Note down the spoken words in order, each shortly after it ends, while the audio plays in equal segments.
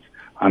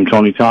I'm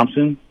Tony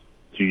Thompson.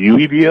 To you,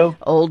 EBO.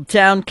 Old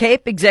Town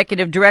Cape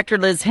Executive Director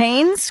Liz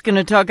Haynes going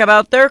to talk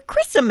about their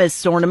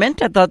Christmas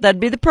ornament. I thought that'd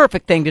be the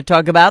perfect thing to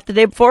talk about the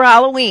day before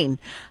Halloween.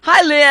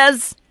 Hi,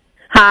 Liz.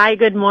 Hi,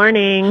 good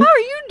morning. How are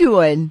you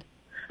doing?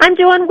 I'm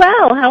doing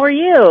well. How are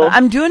you?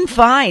 I'm doing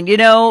fine. You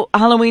know,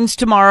 Halloween's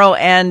tomorrow,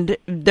 and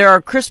there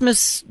are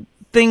Christmas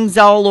things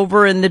all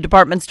over in the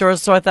department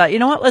stores, so I thought, you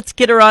know what, let's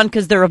get her on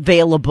because they're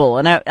available.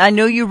 And I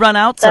know you run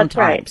out sometimes.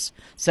 That's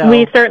right. So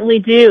we certainly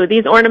do.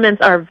 These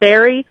ornaments are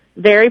very,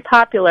 very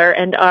popular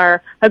and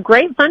are a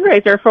great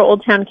fundraiser for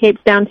Old Town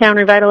Cape's downtown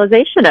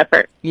revitalization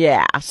effort.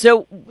 Yeah.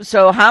 So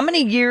how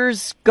many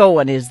years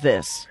going is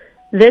this?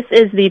 This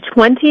is the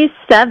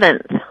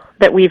 27th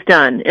that we've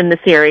done in the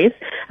series,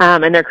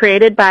 and they're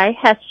created by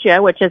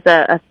Hestia, which is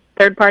a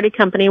third-party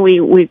company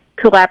we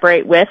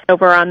collaborate with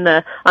over on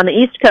the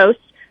East Coast.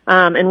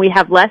 And we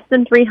have less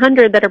than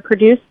 300 that are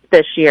produced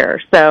this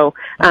year. So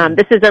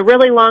this is a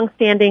really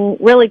long-standing,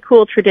 really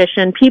cool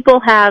tradition.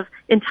 People have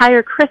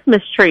entire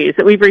Christmas trees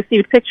that we've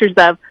received pictures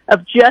of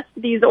just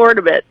these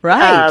ornaments.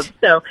 Right.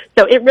 So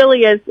it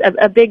really is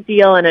a big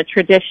deal and a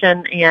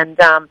tradition, and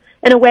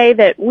in a way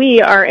that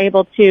we are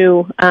able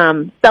to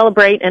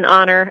celebrate and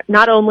honor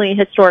not only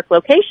historic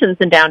locations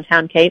in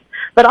downtown Cape,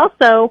 but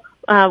also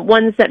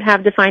ones that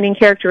have defining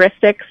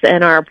characteristics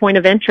and are a point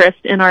of interest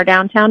in our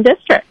downtown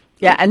district.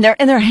 Yeah, and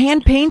they're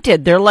hand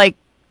painted. They're like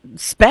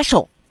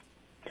special.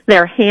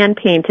 They're hand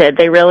painted.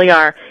 They really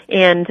are.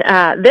 And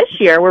this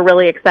year we're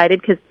really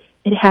excited because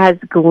it has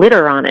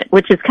glitter on it,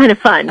 which is kind of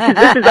fun.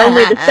 This is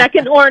only the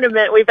second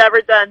ornament we've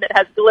ever done that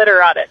has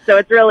glitter on it, so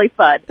it's really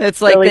fun.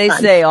 It's like really they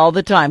fun. say all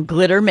the time,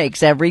 glitter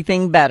makes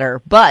everything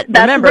better. But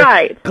That's remember,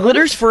 right.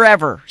 Glitter's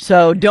forever,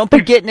 so don't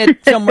be getting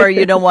it somewhere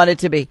you don't want it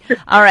to be.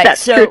 All right,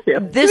 That's so true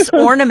too. This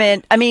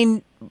ornament, I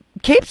mean,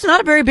 Cape's not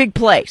a very big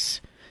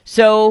place,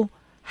 so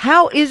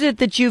how is it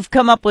that you've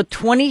come up with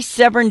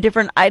 27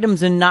 different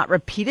items and not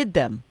repeated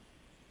them?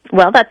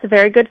 Well, that's a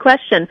very good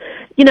question.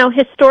 You know,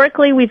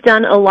 historically, we've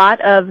done a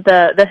lot of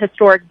the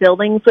historic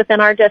buildings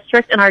within our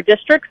district, and our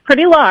district's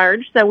pretty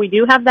large, so we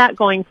do have that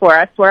going for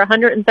us. We're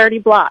 130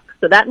 blocks,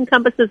 so that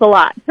encompasses a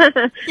lot.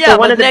 Yeah, we're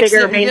one of the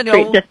bigger year, Main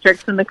Street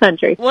districts in the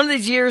country. One of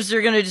these years,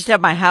 they're going to just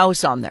have my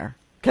house on there.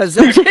 Because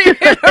right.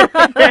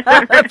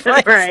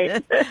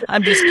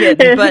 I'm just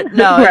kidding, but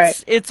no,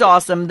 right. it's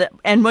awesome.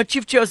 And what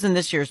you've chosen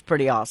this year is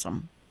pretty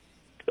awesome.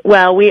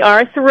 Well, we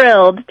are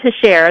thrilled to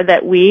share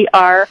that we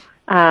are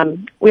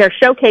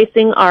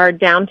showcasing our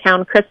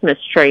downtown Christmas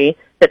tree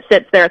that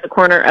sits there at the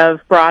corner of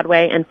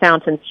Broadway and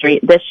Fountain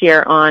Street this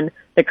year on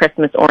the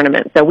Christmas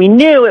ornament. So we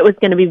knew it was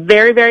going to be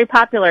very, very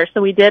popular,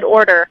 so we did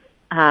order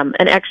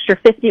an extra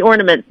 50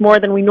 ornaments, more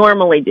than we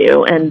normally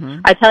do. And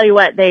I tell you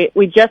what,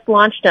 we just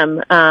launched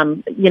them,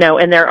 and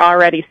they're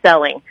already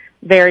selling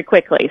very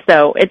quickly.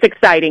 So it's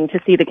exciting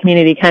to see the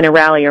community kind of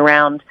rally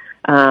around,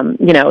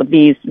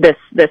 this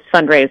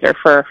fundraiser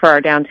for our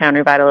downtown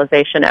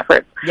revitalization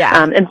efforts.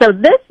 Yeah. And so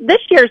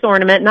this year's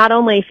ornament not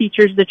only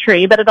features the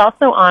tree, but it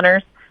also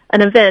honors an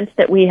event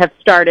that we have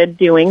started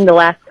doing the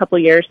last couple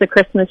of years, the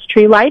Christmas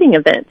tree lighting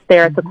event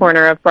there at the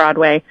corner of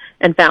Broadway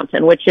and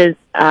Fountain, which is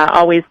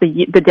always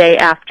the day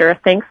after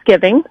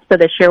Thanksgiving. So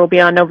this year will be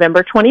on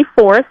November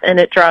 24th, and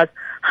it draws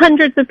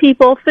hundreds of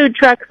people, food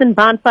trucks and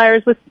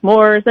bonfires with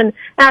s'mores and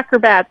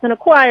acrobats and a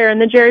choir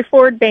and the Jerry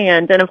Ford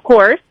Band, and of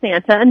course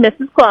Santa and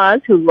Mrs.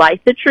 Claus, who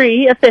light the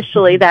tree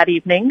officially that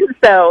evening.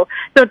 So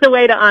it's a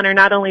way to honor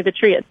not only the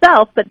tree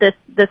itself, but this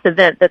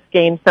event that's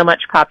gained so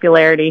much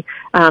popularity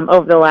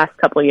over the last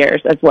couple of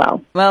years as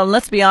well. Well,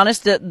 let's be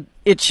honest,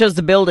 it shows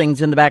the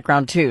buildings in the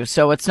background too,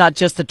 so it's not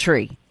just the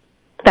tree.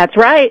 That's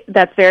right.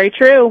 That's very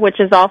true, which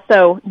is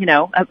also,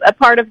 a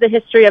part of the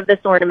history of this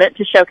ornament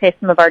to showcase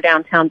some of our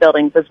downtown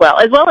buildings as well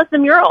as the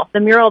mural.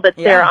 The mural that's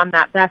there on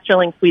that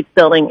Vasterling Suites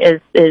building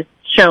is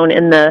shown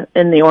in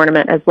the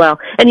ornament as well.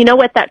 And you know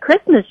what? That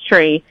Christmas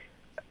tree,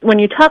 when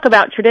you talk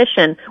about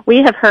tradition, we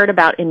have heard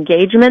about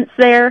engagements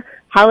there,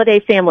 holiday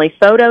family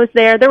photos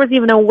there. There was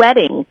even a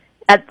wedding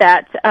at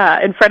that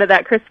in front of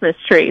that Christmas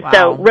tree. Wow.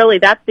 So really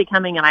that's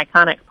becoming an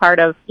iconic part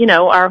of,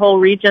 our whole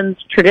region's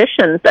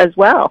traditions as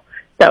well.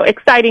 So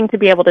exciting to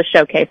be able to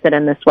showcase it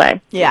in this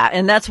way. Yeah,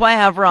 and that's why I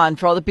have her on.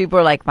 For all the people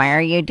who are like, why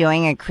are you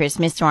doing a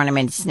Christmas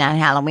ornament? It's not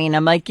Halloween.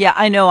 I'm like, yeah,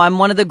 I know. I'm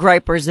one of the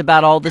gripers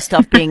about all the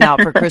stuff being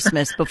out for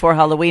Christmas before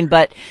Halloween,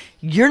 but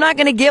you're not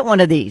going to get one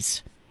of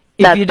these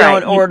if you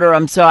don't order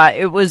them. So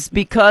it was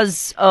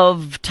because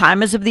of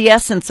time is of the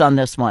essence on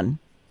this one.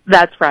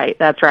 That's right.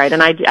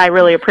 And I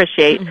really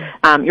appreciate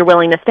your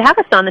willingness to have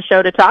us on the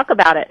show to talk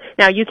about it.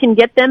 Now, you can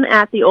get them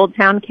at the Old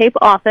Town Cape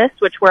office,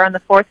 which we're on the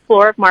 4th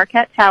floor of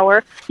Marquette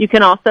Tower. You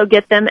can also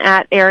get them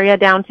at area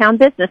downtown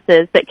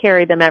businesses that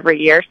carry them every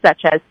year,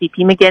 such as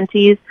C.P.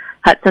 McGinty's,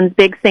 Hudson's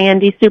Big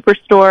Sandy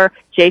Superstore,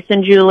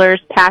 Jason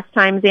Jewelers,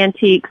 Pastimes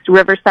Antiques,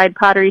 Riverside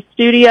Pottery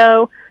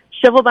Studio,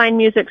 Shivelbein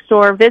Music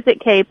Store, Visit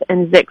Cape,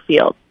 and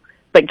Zickfield.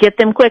 But get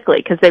them quickly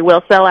because they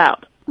will sell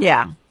out.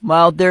 Yeah.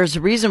 Well, there's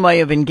a reason why you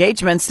have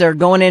engagements. They're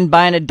going in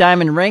buying a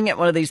diamond ring at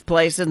one of these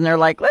places, and they're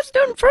like, let's do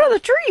it in front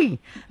of the tree.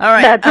 All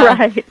right. That's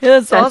right.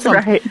 That's awesome.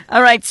 Right.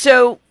 All right.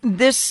 So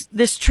this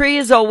tree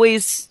is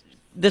always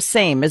the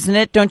same, isn't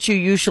it? Don't you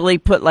usually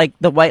put like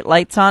the white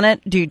lights on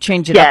it? Do you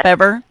change it up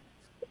ever?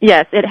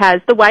 Yes, it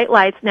has the white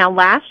lights. Now,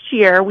 last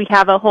year, we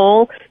have a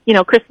whole,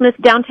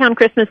 downtown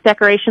Christmas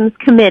decorations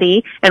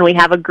committee, and we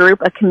have a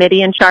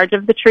committee in charge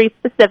of the tree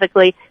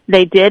specifically.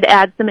 They did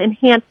add some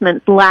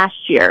enhancements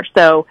last year.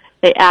 So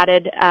they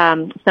added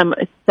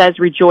it says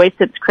Rejoice,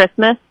 It's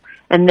Christmas,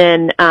 and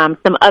then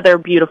some other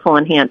beautiful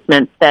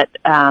enhancements that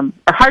are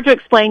hard to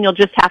explain. You'll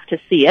just have to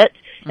see it.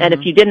 And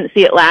if you didn't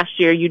see it last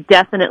year, you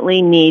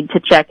definitely need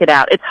to check it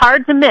out. It's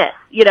hard to miss.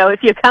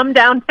 If you come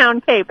downtown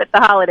Cape at the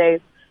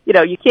holidays,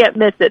 you can't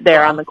miss it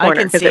there on the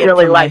corner because it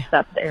really lights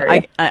up the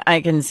area.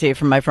 I can see it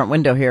from my front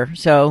window here.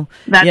 So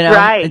that's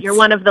right. You're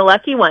one of the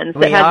lucky ones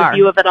that has a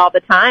view of it all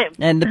the time.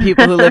 And the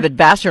people who live at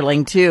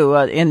Vasterling, too,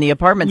 in the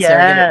apartments there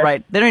get it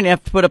right. They don't even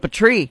have to put up a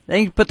tree.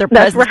 They can put their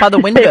presents by the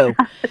window.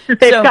 They've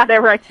got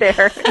it right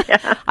there.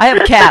 Yeah. I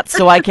have cats,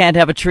 so I can't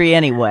have a tree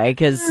anyway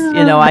because,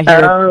 I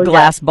hear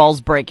glass balls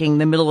breaking in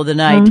the middle of the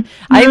night.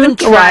 Mm-hmm. I even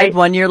tried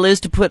one year,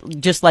 Liz, to put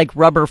just like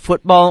rubber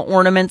football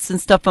ornaments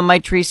and stuff on my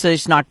tree, so they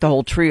just knocked the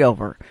whole tree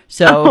over.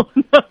 So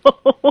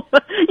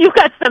you've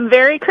got some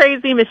very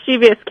crazy,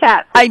 mischievous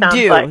cats. I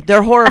do. Like.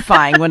 They're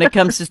horrifying when it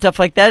comes to stuff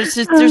like that. It's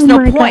just there's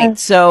no point.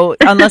 So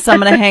unless I'm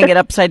going to hang it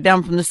upside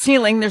down from the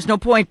ceiling, there's no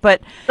point.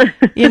 But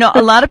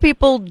a lot of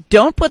people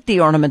don't put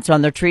the ornaments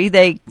on their tree.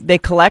 They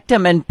collect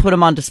them and put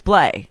them on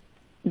display.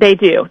 They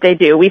do.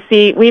 We've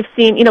seen,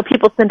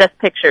 people send us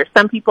pictures.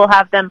 Some people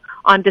have them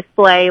on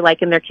display,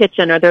 like in their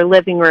kitchen or their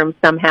living room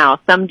somehow.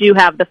 Some do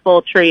have the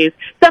full trees.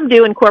 Some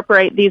do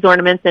incorporate these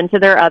ornaments into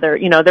their other,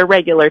 their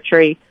regular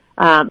tree.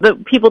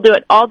 But people do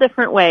it all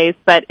different ways,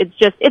 but it's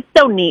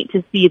so neat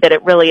to see that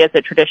it really is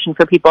a tradition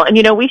for people. And,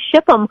 we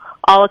ship them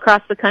all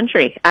across the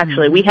country,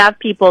 actually. Mm-hmm. We have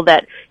people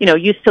that,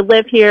 used to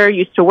live here,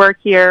 used to work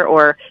here,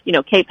 or,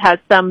 Cape has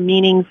some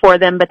meaning for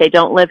them, but they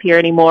don't live here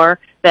anymore,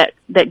 that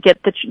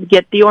get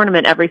the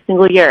ornament every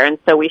single year. And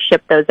so we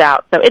ship those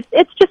out. So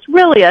it's just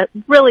really a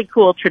really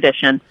cool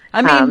tradition.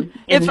 I mean,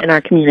 in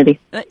our community.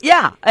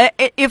 Yeah.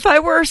 If I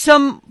were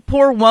some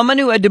poor woman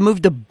who had to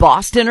move to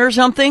Boston or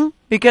something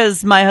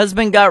because my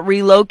husband got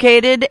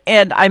relocated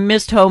and I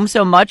missed home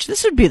so much,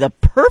 this would be the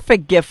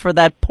perfect gift for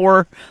that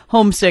poor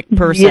homesick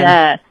person.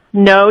 Yes,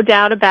 no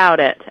doubt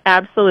about it.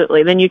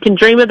 Absolutely. Then you can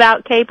dream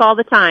about Cape all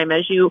the time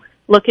as you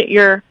look at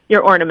your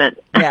ornament.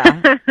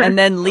 Yeah, and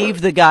then leave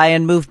the guy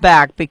and move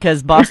back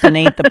because Boston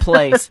ain't the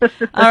place.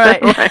 All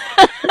right.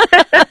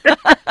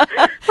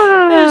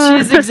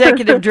 She's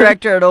Executive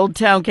Director at Old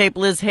Town Cape,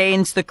 Liz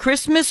Haynes. The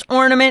Christmas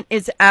Ornament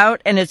is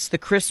out, and it's the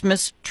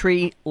Christmas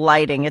tree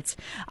lighting.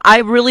 I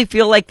really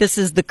feel like this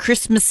is the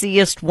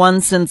Christmassiest one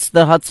since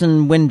the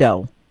Hudson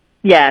window.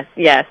 Yes,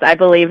 I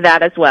believe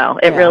that as well.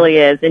 It really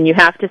is, and you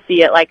have to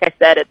see it. Like I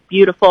said, it's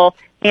beautiful,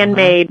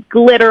 handmade,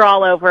 glitter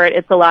all over it.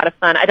 It's a lot of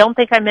fun. I don't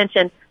think I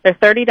mentioned they're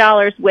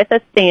 $30 with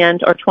a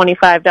stand or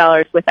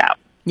 $25 without.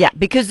 Yeah,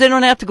 because they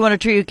don't have to go on a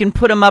tree. You can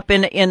put them up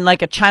in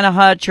like a china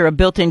hutch or a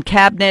built-in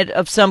cabinet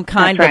of some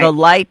kind with a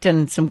light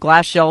and some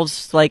glass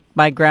shelves like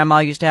my grandma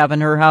used to have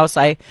in her house.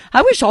 I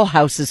wish all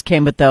houses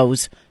came with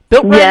those.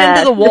 Built right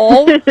into the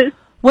wall.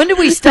 When do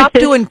we stop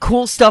doing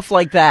cool stuff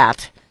like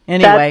that?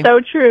 Anyway. That's so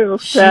true.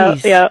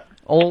 Jeez. So,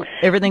 yeah.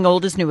 Everything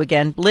old is new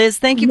again. Liz,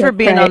 thank you for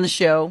being on the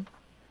show.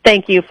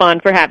 Thank you, Fawn,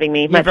 for having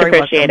me. Much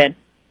appreciated.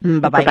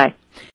 Bye-bye. Bye-bye.